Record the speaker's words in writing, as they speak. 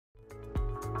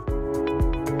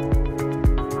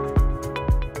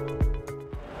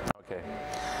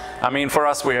I mean, for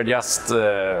us, we are just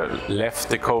left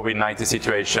the COVID-19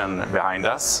 situation behind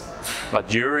us. But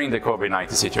during the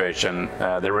COVID-19 situation,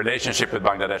 the relationship with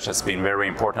Bangladesh has been very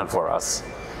important for us.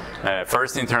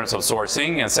 First in terms of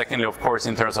sourcing, and secondly, of course,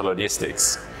 in terms of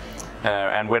logistics.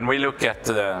 And when we look at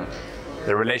the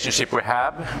relationship we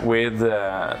have with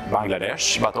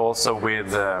Bangladesh, but also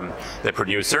with the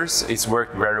producers, it's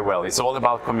worked very well. It's all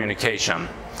about communication.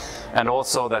 And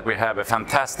also that we have a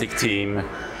fantastic team,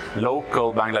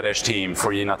 local Bangladesh team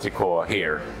for Gina Tricot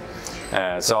here.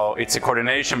 So it's a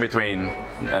coordination between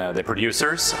the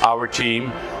producers, our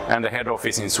team, and the head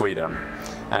office in Sweden.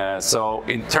 So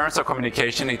in terms of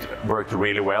communication, it worked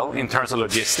really well. In terms of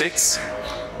logistics,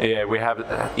 we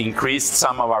have increased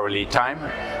some of our lead time,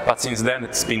 but since then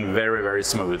it's been very, very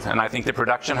smooth. And I think the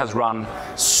production has run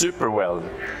super well,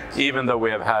 even though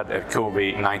we have had a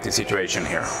COVID-19 situation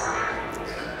here.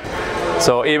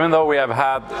 So even though we have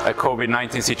had a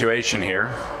COVID-19 situation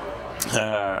here,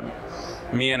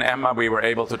 me and Emma, we were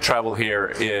able to travel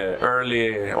here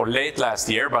early or late last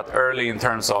year, but early in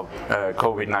terms of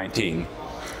COVID-19.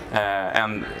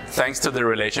 And thanks to the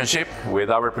relationship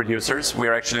with our producers, we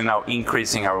are actually now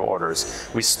increasing our orders.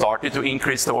 We started to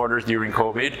increase the orders during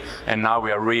COVID, and now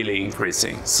we are really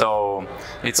increasing. So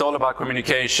it's all about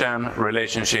communication,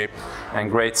 relationship, and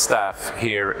great staff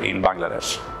here in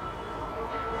Bangladesh.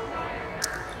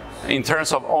 In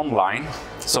terms of online,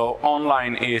 so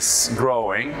online is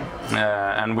growing,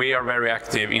 and we are very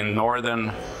active in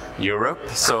Northern Europe.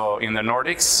 So in the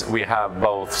Nordics, we have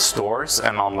both stores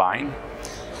and online.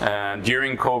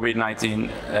 During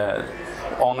COVID-19,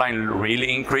 online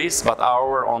really increased, but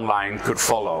our online could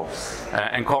follow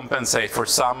and compensate for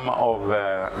some of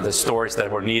the stores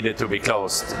that were needed to be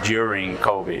closed during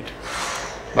COVID.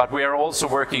 But we are also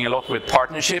working a lot with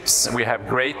partnerships. We have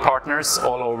great partners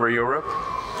all over Europe.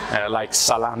 Like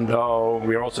Zalando,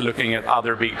 we're also looking at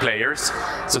other big players.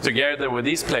 So together with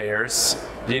these players,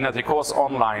 Gina Tricot's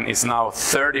online is now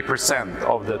 30%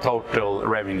 of the total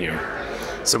revenue.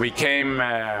 So we came,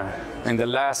 in the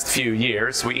last few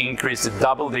years, we increased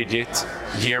double-digit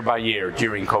year by year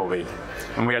during COVID.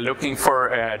 And we are looking for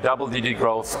double-digit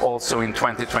growth also in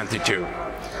 2022.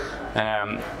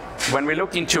 When we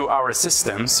look into our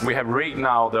systems, we have rigged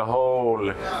now the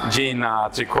whole Gina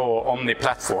Tricot Omni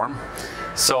platform.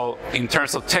 So in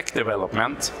terms of tech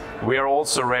development, we are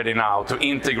also ready now to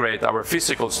integrate our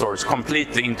physical stores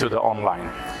completely into the online.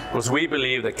 Because we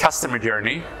believe the customer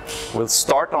journey will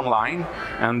start online,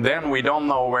 and then we don't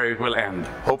know where it will end.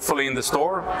 Hopefully in the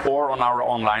store or on our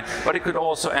online, but it could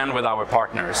also end with our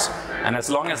partners. And as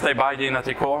long as they buy Gina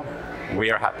Tricot,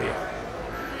 we are happy.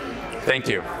 Thank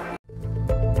you.